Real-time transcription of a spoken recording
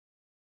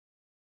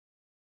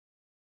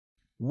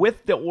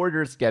With the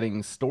orders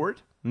getting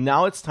stored,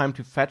 now it's time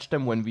to fetch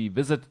them when we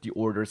visit the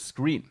orders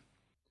screen.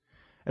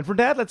 And for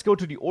that, let's go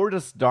to the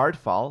orders start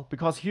file,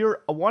 because here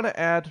I want to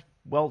add,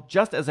 well,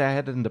 just as I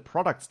had in the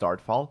product start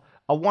file,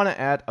 I want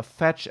to add a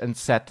fetch and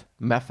set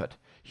method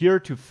here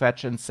to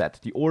fetch and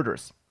set the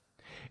orders.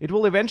 It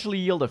will eventually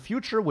yield a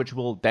future, which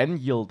will then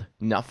yield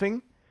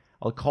nothing.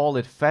 I'll call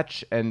it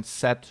fetch and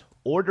set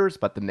orders,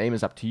 but the name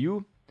is up to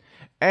you.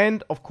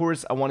 And of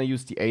course, I want to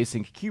use the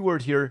async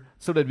keyword here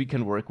so that we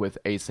can work with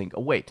async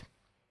await.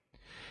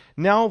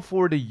 Now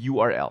for the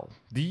URL.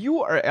 The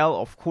URL,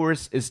 of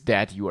course, is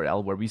that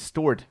URL where we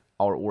stored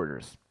our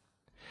orders.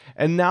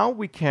 And now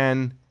we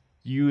can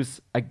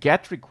use a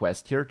GET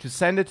request here to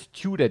send it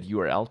to that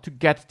URL to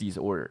get these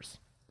orders.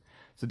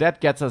 So that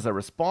gets us a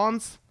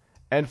response,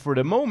 and for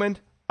the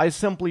moment, I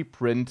simply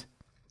print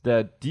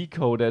the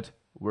decoded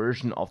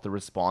version of the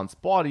response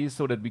body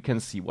so that we can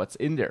see what's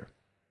in there.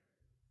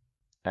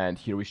 And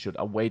here we should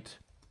wait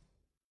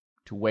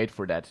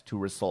for that to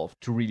resolve,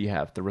 to really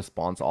have the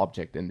response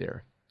object in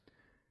there.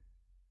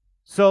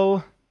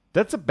 So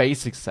that's a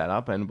basic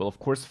setup, and we'll of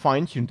course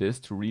fine-tune this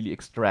to really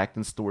extract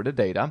and store the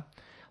data.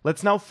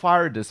 Let's now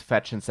fire this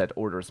fetch and set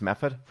orders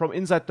method from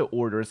inside the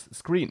orders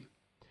screen.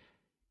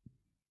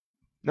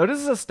 Now this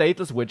is a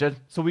stateless widget,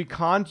 so we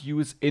can't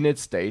use init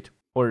state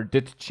or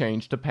did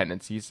change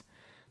dependencies.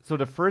 So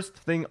the first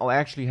thing I'll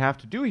actually have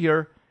to do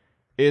here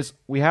is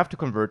we have to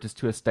convert this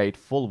to a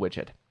stateful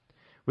widget.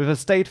 With a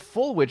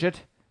stateful widget,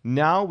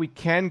 now we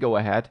can go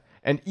ahead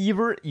and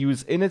either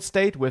use init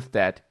state with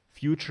that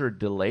future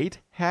delayed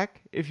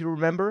hack, if you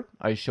remember,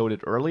 I showed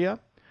it earlier,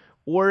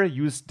 or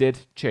use did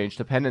change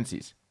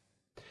dependencies.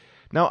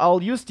 Now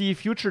I'll use the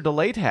future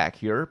delayed hack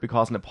here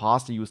because in the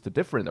past I used a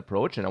different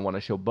approach and I want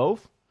to show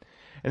both.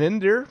 And in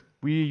there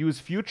we use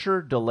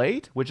future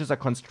delayed, which is a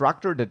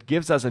constructor that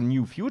gives us a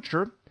new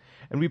future,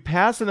 and we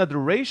pass in a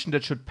duration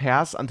that should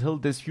pass until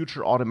this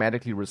future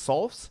automatically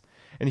resolves.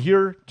 And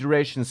here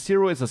duration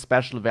 0 is a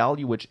special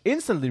value which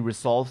instantly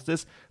resolves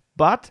this,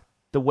 but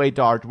the way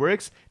Dart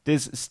works,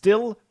 this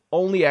still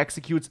only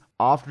executes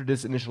after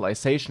this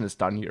initialization is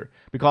done here,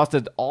 because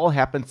that all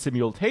happens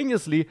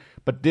simultaneously,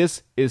 but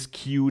this is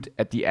queued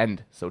at the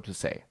end, so to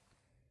say.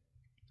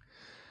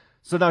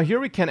 So now here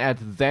we can add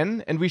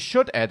then, and we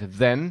should add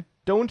then.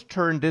 Don't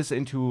turn this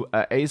into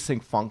an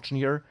async function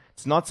here.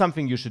 It's not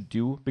something you should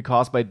do,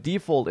 because by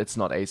default it's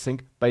not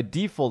async. By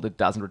default it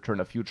doesn't return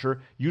a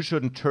future. You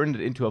shouldn't turn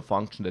it into a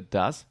function that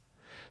does.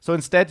 So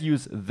instead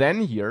use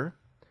then here.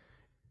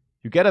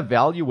 You get a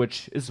value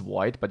which is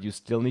void, but you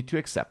still need to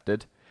accept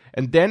it.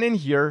 And then in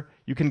here,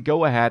 you can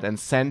go ahead and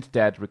send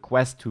that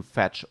request to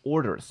fetch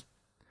orders.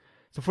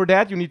 So for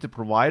that, you need the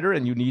provider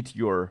and you need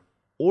your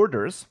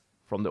orders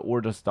from the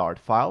order start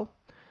file.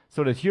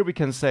 So that here we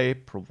can say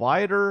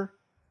provider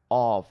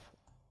of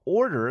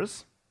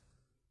orders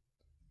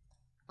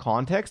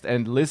context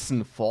and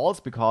listen false,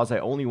 because I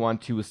only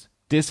want to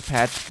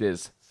dispatch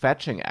this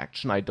fetching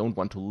action. I don't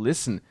want to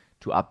listen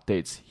to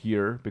updates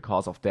here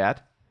because of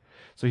that.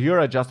 So here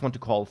I just want to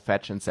call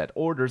fetch and set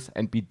orders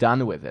and be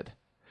done with it.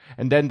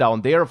 And then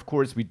down there, of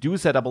course, we do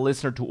set up a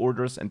listener to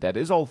orders, and that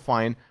is all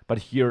fine. But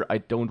here I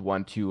don't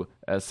want to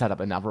set up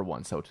another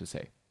one, so to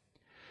say.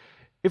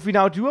 If we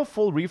now do a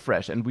full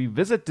refresh and we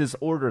visit this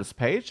orders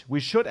page, we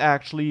should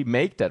actually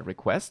make that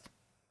request.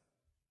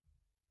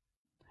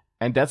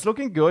 And that's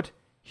looking good.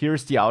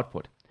 Here's the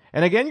output.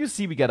 And again, you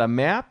see we get a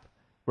map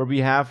where we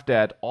have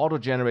that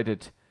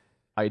auto-generated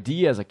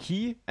ID as a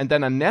key, and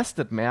then a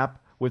nested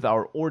map with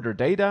our order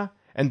data.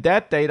 And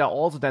that data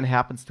also then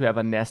happens to have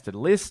a nested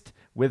list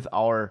with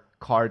our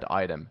card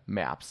item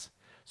maps.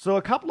 So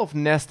a couple of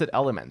nested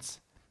elements.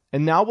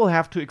 And now we'll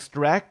have to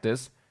extract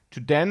this to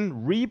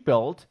then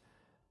rebuild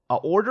an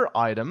order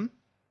item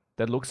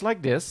that looks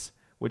like this,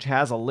 which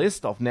has a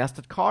list of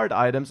nested card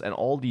items and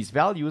all these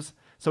values,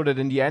 so that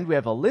in the end we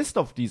have a list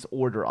of these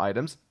order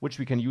items, which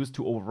we can use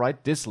to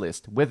overwrite this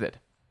list with it.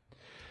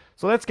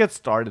 So let's get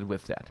started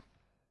with that.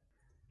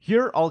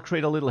 Here I'll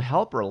create a little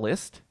helper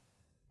list,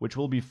 which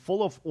will be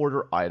full of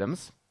order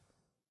items,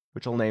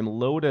 which I'll name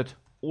loaded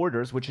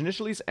orders, which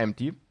initially is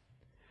empty.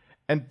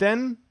 And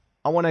then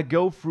I want to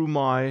go through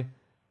my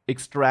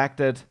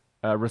extracted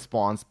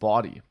response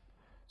body.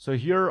 So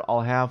here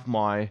I'll have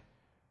my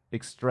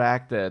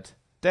extracted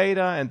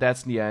data, and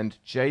that's in the end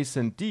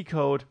JSON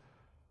decode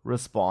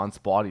response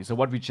body, so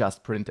what we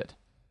just printed.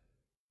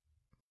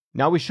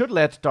 Now we should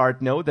let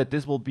Dart know that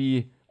this will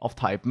be of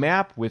type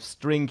map with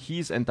string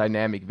keys and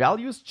dynamic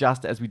values,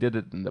 just as we did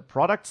it in the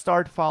product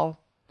start file.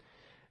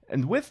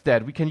 And with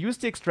that, we can use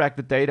the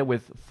extracted data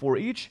with for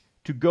each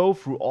to go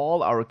through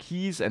all our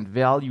keys and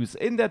values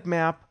in that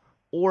map,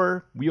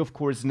 or we of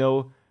course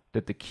know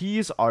that the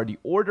keys are the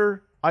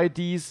order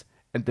IDs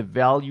and the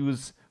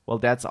values, well,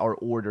 that's our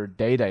order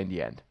data in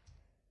the end.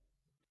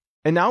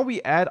 And now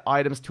we add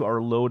items to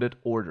our loaded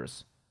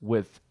orders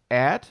with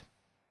add.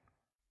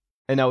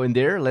 And now in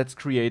there, let's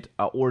create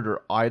an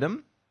order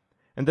item.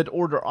 And that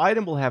order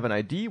item will have an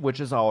ID, which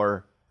is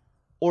our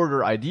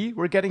order ID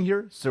we're getting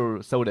here, so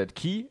that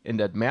key in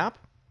that map.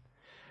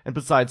 And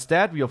besides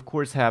that, we of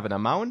course have an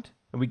amount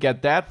And we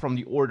get that from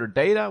the order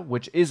data,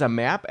 which is a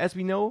map, as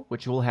we know,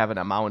 which will have an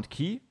amount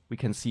key. We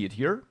can see it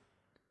here.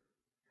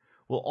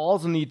 We'll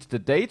also need the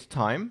date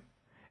time.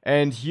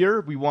 And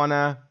here we want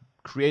to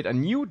create a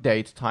new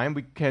date time.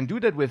 We can do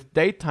that with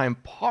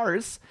datetime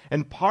parse.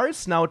 And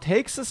parse now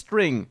takes a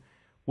string,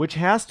 which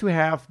has to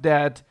have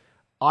that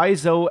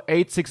ISO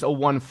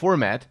 8601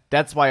 format.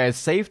 That's why I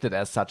saved it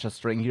as such a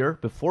string here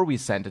before we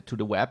sent it to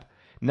the web.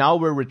 Now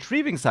we're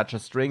retrieving such a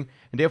string,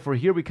 and therefore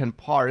here we can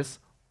parse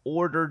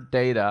order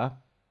data,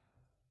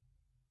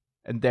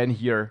 and then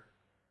here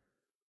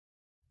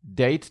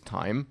date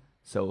time.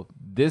 So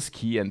this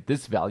key and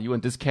this value,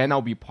 and this can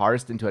now be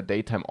parsed into a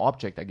datetime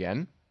object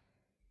again.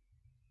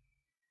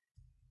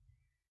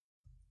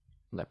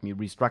 Let me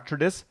restructure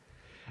this.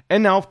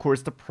 And now, of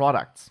course, the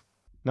products.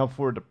 Now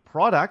for the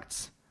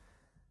products,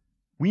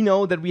 we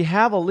know that we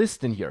have a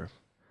list in here.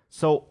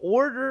 So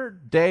order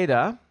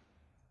data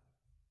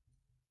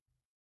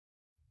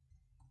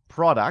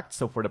product,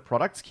 so for the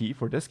products key,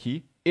 for this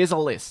key, is a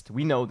list.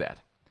 We know that.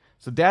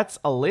 So that's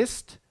a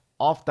list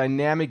of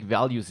dynamic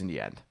values in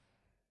the end.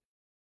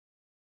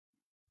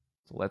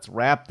 So let's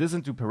wrap this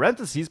into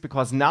parentheses,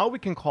 because now we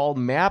can call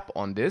map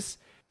on this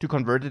to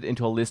convert it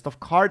into a list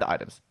of card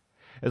items.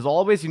 As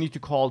always, you need to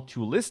call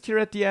toList here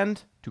at the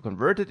end to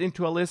convert it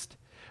into a list.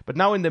 But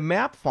now in the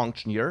map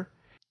function here,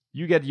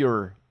 you get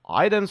your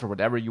items or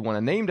whatever you want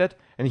to name it,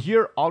 and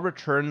here I'll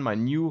return my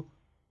new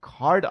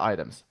card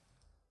items.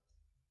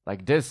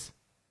 Like this.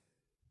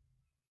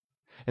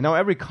 And now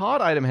every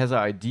card item has an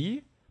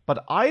ID,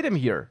 but item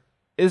here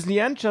is in the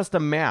end just a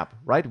map,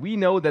 right? We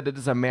know that it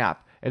is a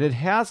map, and it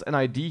has an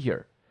ID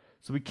here.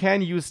 So we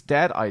can use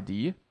that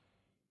ID,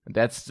 and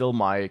that's still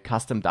my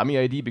custom dummy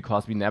ID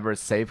because we never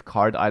save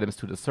card items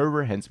to the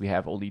server, hence we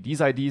have only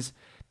these IDs.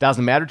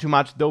 Doesn't matter too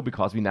much though,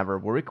 because we never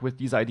work with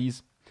these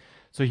IDs.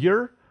 So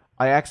here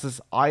I access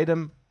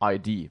item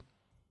ID.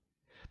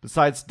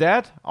 Besides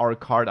that, our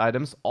card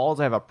items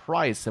also have a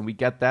price, and we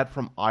get that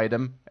from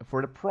item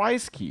for the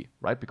price key,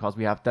 right? Because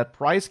we have that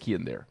price key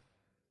in there.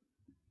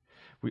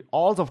 We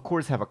also, of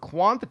course, have a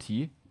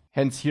quantity.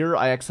 Hence here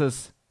I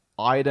access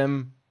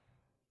item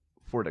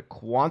for the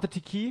quantity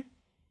key,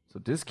 so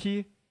this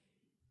key.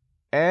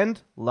 And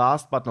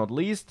last but not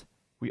least,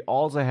 we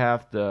also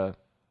have the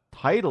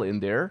title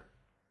in there.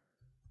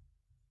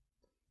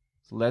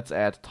 So let's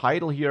add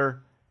title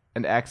here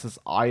and access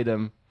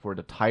item for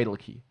the title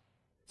key.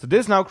 So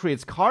this now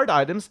creates card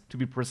items, to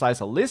be precise,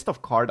 a list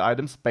of card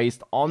items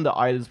based on the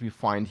items we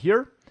find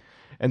here.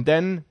 And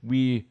then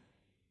we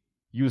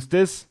use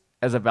this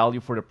as a value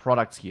for the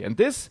products key. And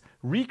this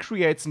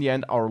recreates in the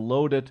end our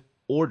loaded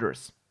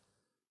orders.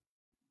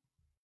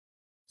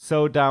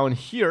 So down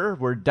here,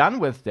 we're done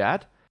with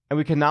that. And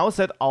we can now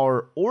set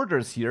our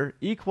orders here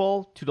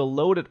equal to the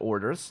loaded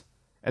orders.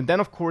 And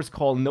then, of course,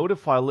 call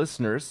notify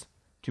listeners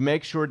to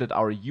make sure that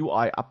our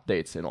UI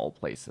updates in all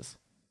places.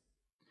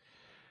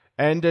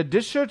 And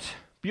this should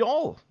be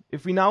all.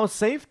 If we now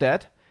save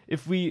that,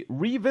 if we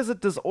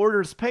revisit this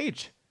orders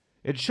page,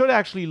 it should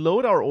actually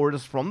load our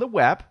orders from the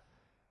web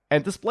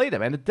and display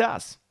them, and it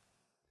does.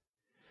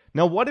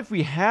 Now, what if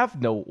we have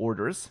no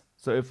orders?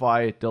 So if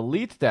I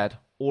delete that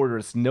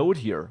orders node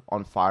here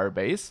on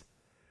Firebase,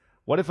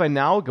 what if I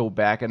now go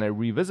back and I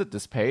revisit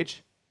this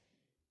page?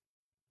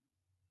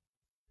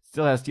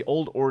 Still has the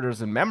old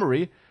orders in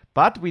memory,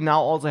 but we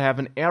now also have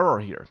an error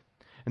here.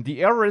 And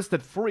the error is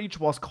that for each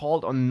was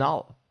called on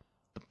null.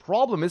 The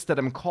problem is that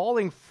I'm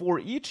calling for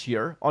each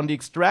here on the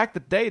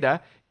extracted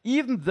data,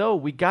 even though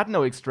we got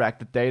no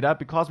extracted data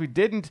because we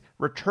didn't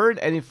return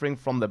anything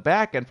from the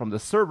backend, from the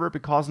server,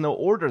 because no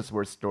orders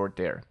were stored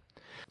there.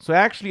 So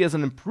actually, as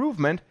an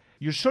improvement,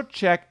 you should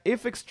check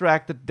if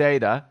extracted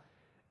data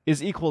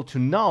is equal to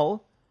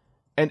null,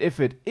 and if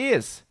it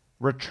is,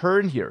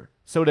 return here,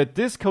 so that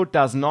this code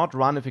does not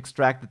run if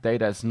extracted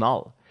data is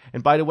null.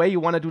 And by the way, you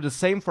want to do the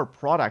same for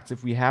products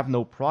if we have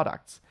no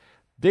products.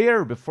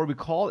 There, before we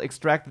call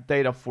extracted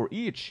data for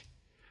each,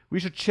 we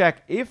should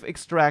check if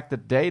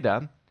extracted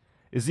data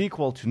is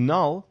equal to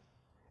null,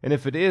 and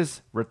if it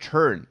is,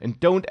 return, and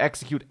don't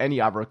execute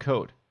any other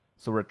code.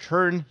 So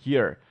return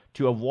here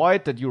to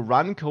avoid that you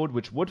run code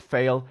which would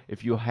fail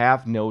if you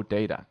have no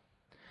data.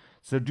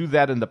 So do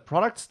that in the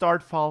product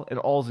start file and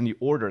also in the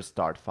order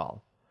start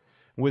file.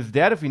 With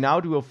that, if we now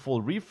do a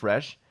full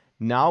refresh,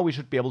 now we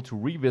should be able to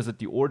revisit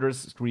the orders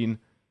screen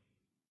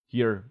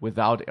here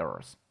without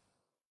errors.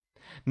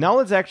 Now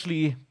let's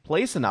actually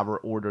place another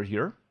order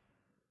here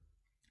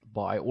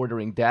by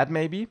ordering that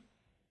maybe.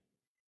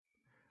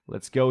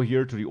 Let's go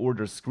here to the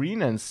order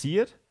screen and see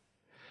it.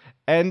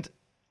 And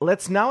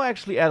let's now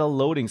actually add a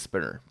loading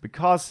spinner,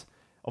 because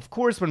of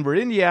course when we're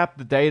in the app,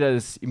 the data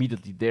is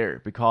immediately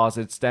there because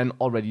it's then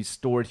already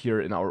stored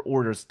here in our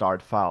order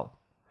start file.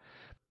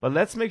 But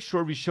let's make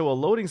sure we show a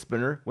loading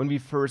spinner when we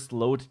first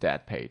load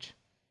that page.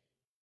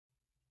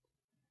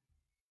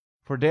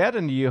 For that,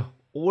 in the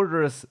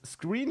orders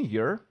screen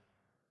here,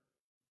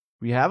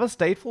 we have a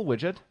stateful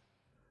widget.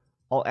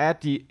 I'll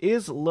add the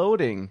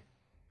isLoading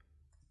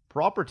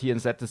property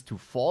and set this to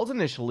false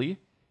initially.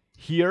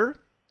 Here,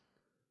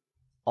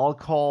 I'll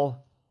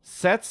call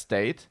set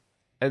state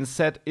and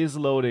set is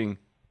loading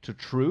to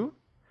true.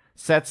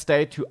 Set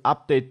state to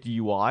update the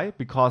UI,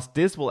 because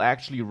this will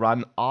actually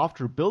run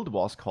after build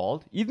was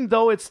called. Even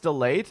though it's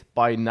delayed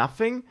by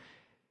nothing,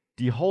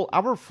 the whole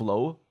other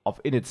flow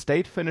of init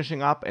state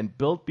finishing up and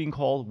build being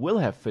called will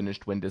have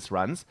finished when this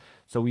runs.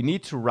 So we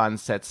need to run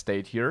set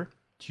state here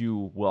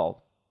to,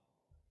 well,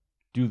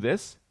 do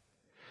this.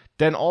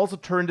 Then also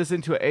turn this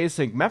into an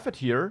async method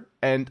here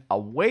and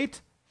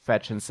await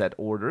fetch and set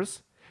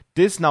orders.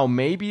 This now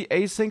may be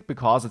async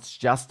because it's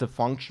just the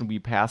function we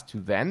passed to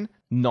then,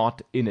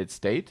 not init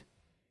state.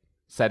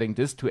 Setting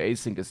this to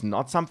async is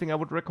not something I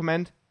would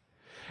recommend.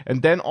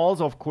 And then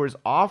also, of course,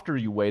 after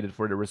you waited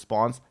for the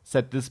response,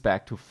 set this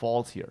back to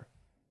false here.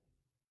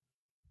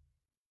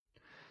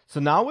 So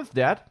now with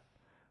that,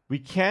 we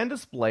can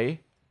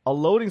display a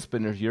loading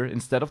spinner here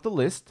instead of the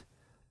list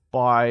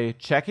by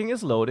checking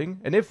is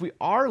loading. And if we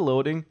are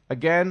loading,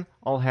 again,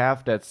 I'll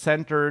have that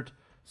centered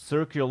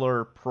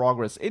circular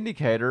progress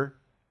indicator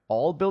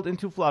all built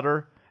into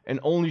Flutter and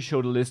only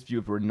show the list view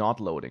if we're not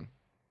loading.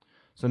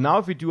 So now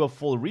if we do a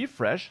full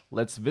refresh,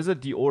 let's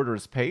visit the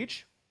orders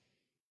page.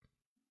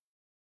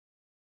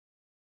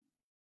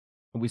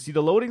 And we see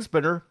the loading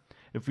spinner.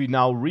 If we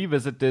now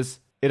revisit this,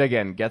 it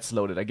again gets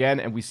loaded again,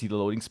 and we see the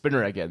loading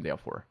spinner again,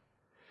 therefore.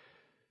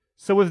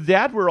 So with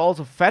that, we're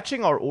also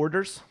fetching our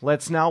orders.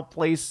 Let's now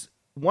place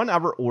one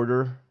other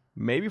order,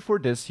 maybe for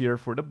this here,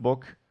 for the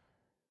book,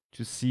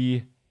 to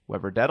see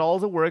whether that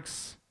also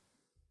works.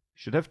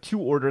 Should have 2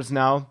 orders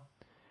now.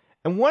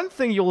 And one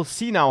thing you'll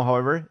see now,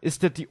 however, is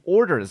that the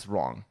order is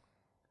wrong.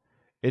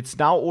 It's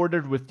now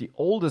ordered with the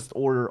oldest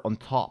order on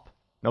top.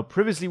 Now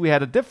previously we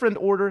had a different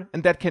order,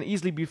 and that can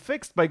easily be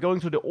fixed by going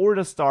to the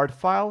order start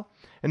file.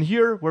 And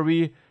here, where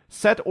we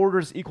set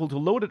orders equal to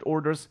loaded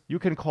orders, you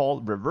can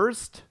call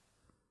reversed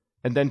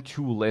and then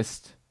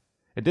toList.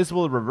 And this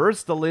will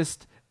reverse the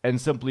list and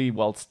simply,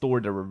 well,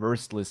 store the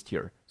reversed list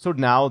here. So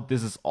now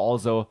this is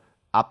also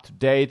up to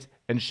date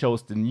and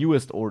shows the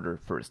newest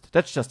order first.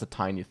 That's just a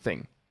tiny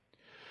thing.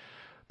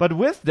 But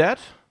with that,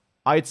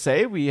 I'd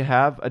say we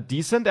have a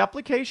decent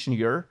application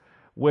here,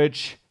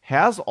 which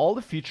has all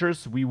the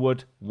features we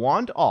would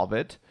want of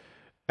it.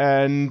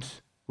 And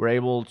we're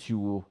able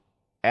to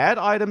add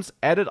items,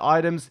 edit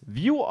items,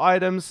 view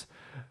items,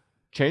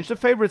 change the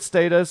favorite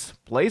status,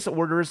 place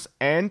orders,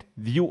 and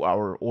view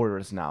our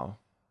orders now.